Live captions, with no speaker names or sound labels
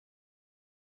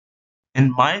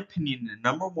In my opinion, the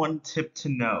number one tip to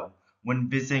know when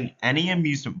visiting any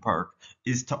amusement park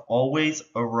is to always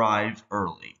arrive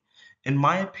early. In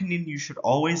my opinion, you should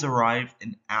always arrive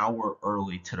an hour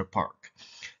early to the park.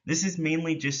 This is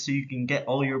mainly just so you can get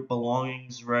all your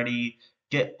belongings ready,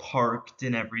 get parked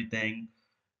and everything,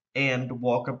 and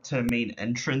walk up to the main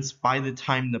entrance by the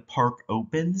time the park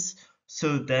opens.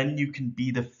 So then you can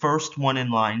be the first one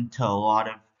in line to a lot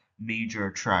of major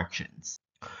attractions.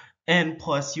 And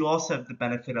plus, you also have the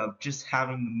benefit of just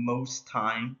having the most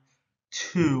time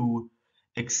to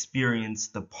experience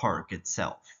the park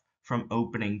itself from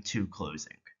opening to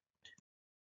closing.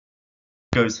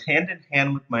 It goes hand in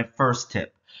hand with my first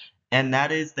tip, and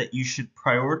that is that you should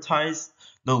prioritize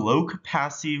the low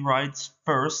capacity rides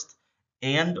first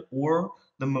and or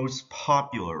the most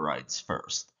popular rides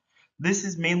first. This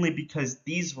is mainly because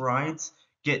these rides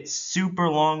get super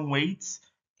long waits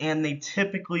and they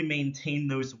typically maintain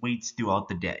those waits throughout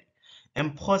the day.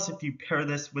 And plus, if you pair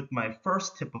this with my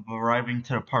first tip of arriving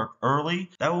to the park early,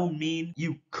 that will mean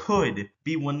you could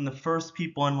be one of the first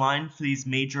people in line for these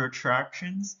major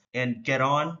attractions and get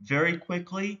on very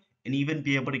quickly and even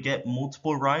be able to get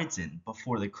multiple rides in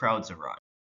before the crowds arrive.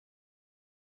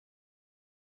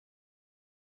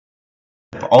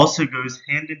 It also goes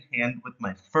hand in hand with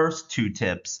my first two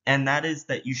tips, and that is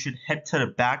that you should head to the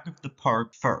back of the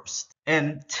park first.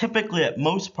 And typically at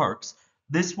most parks,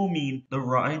 this will mean the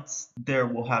rides there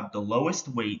will have the lowest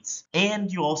waits,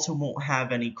 and you also won't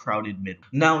have any crowded mid.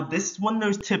 Now, this is one of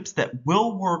those tips that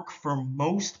will work for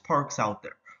most parks out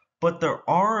there, but there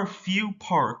are a few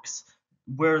parks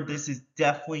where this is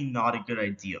definitely not a good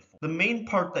idea for. The main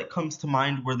part that comes to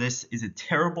mind where this is a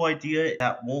terrible idea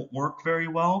that won't work very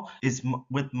well is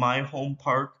with my home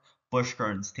park, Busch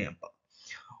Gardens, Tampa.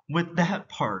 With that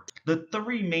park, the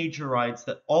three major rides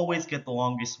that always get the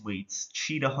longest waits,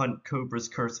 Cheetah Hunt, Cobra's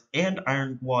Curse, and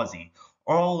Iron Gwazi,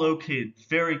 are all located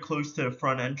very close to the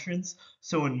front entrance,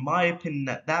 so in my opinion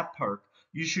at that park,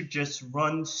 you should just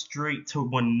run straight to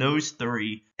one of those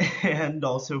three and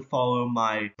also follow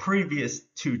my previous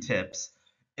two tips.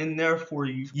 And therefore,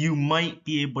 you might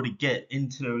be able to get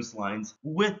into those lines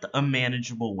with a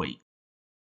manageable wait.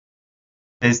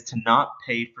 Is to not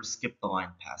pay for skip the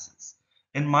line passes.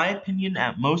 In my opinion,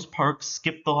 at most parks,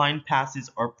 skip the line passes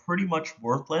are pretty much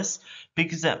worthless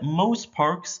because at most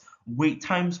parks, wait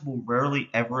times will rarely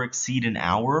ever exceed an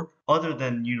hour, other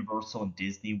than Universal and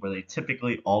Disney, where they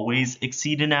typically always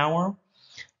exceed an hour.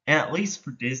 And at least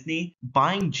for Disney,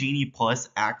 buying Genie Plus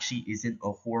actually isn't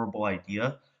a horrible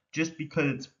idea, just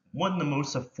because it's one of the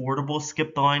most affordable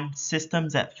skip the line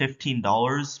systems at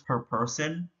 $15 per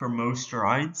person for most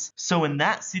rides. So in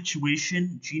that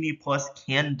situation, Genie Plus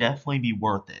can definitely be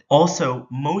worth it. Also,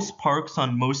 most parks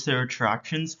on most of their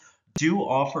attractions do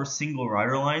offer single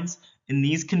rider lines, and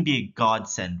these can be a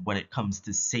godsend when it comes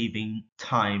to saving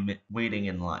time waiting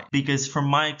in line. Because from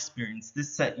my experience, this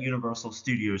is at Universal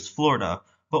Studios Florida,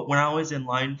 but when I was in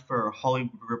line for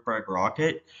Hollywood Rip Ride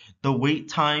Rocket, the wait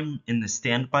time in the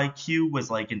standby queue was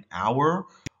like an hour,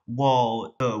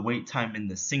 while the wait time in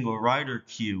the single rider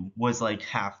queue was like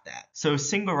half that. So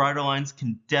single rider lines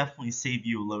can definitely save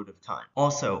you a load of time.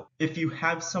 Also, if you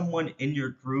have someone in your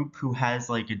group who has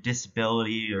like a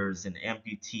disability or is an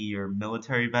amputee or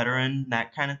military veteran,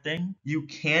 that kind of thing, you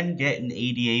can get an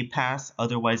ADA pass,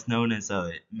 otherwise known as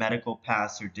a medical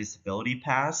pass or disability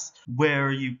pass,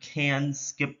 where you can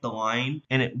skip the line,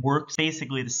 and it works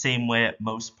basically the same way at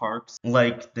most parks,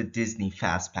 like the Disney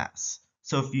Fast Pass.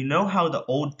 So if you know how the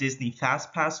old Disney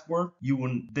Fast Pass worked,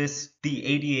 the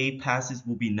ADA passes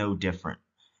will be no different.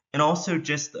 And also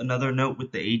just another note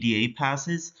with the ADA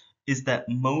passes is that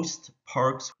most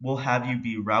parks will have you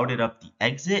be routed up the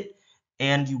exit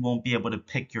and you won't be able to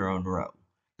pick your own row.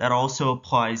 That also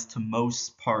applies to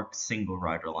most park single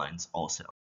rider lines also.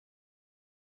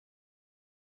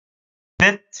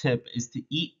 Fifth tip is to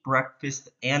eat breakfast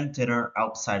and dinner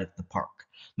outside of the park.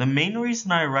 The main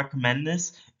reason I recommend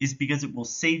this is because it will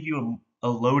save you a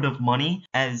load of money,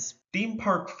 as theme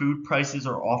park food prices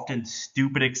are often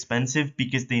stupid expensive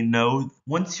because they know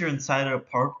once you're inside of a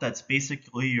park, that's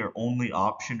basically your only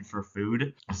option for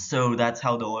food. So that's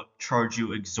how they'll charge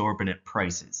you exorbitant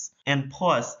prices. And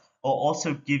plus, it'll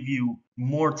also give you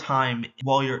more time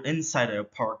while you're inside of a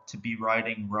park to be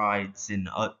riding rides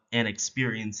and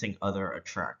experiencing other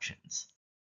attractions.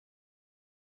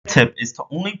 Tip is to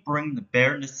only bring the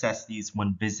bare necessities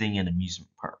when visiting an amusement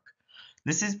park.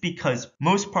 This is because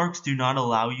most parks do not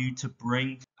allow you to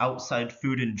bring outside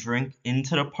food and drink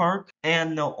into the park,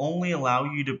 and they'll only allow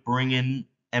you to bring in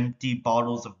empty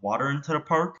bottles of water into the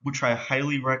park, which I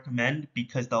highly recommend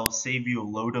because that'll save you a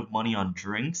load of money on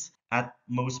drinks. At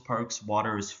most parks,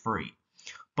 water is free.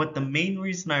 But the main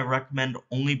reason I recommend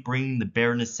only bringing the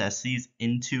bare necessities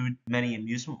into many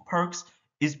amusement parks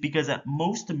is because at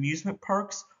most amusement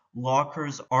parks,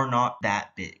 lockers are not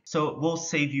that big. So it will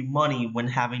save you money when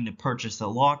having to purchase a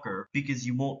locker because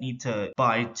you won't need to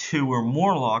buy 2 or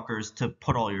more lockers to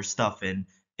put all your stuff in,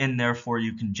 and therefore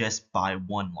you can just buy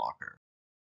one locker.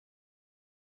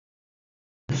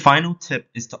 The final tip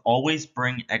is to always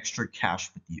bring extra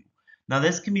cash with you. Now,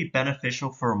 this can be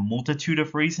beneficial for a multitude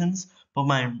of reasons, but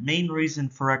my main reason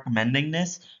for recommending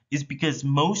this is because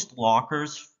most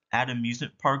lockers at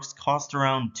amusement parks cost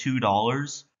around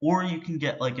 $2, or you can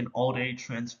get like an all-day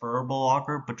transferable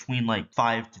locker between like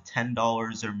 $5 to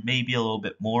 $10 or maybe a little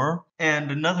bit more.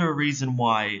 And another reason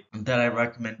why that I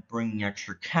recommend bringing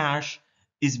extra cash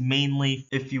is mainly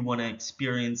if you want to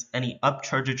experience any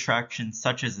upcharge attractions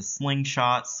such as a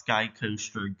slingshot, sky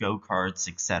coaster, go-karts,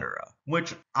 etc.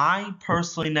 Which I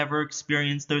personally never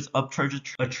experienced those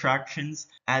upcharge attractions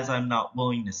as I'm not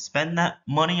willing to spend that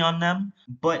money on them.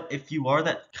 But if you are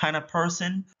that kind of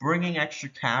person, bringing extra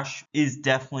cash is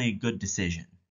definitely a good decision.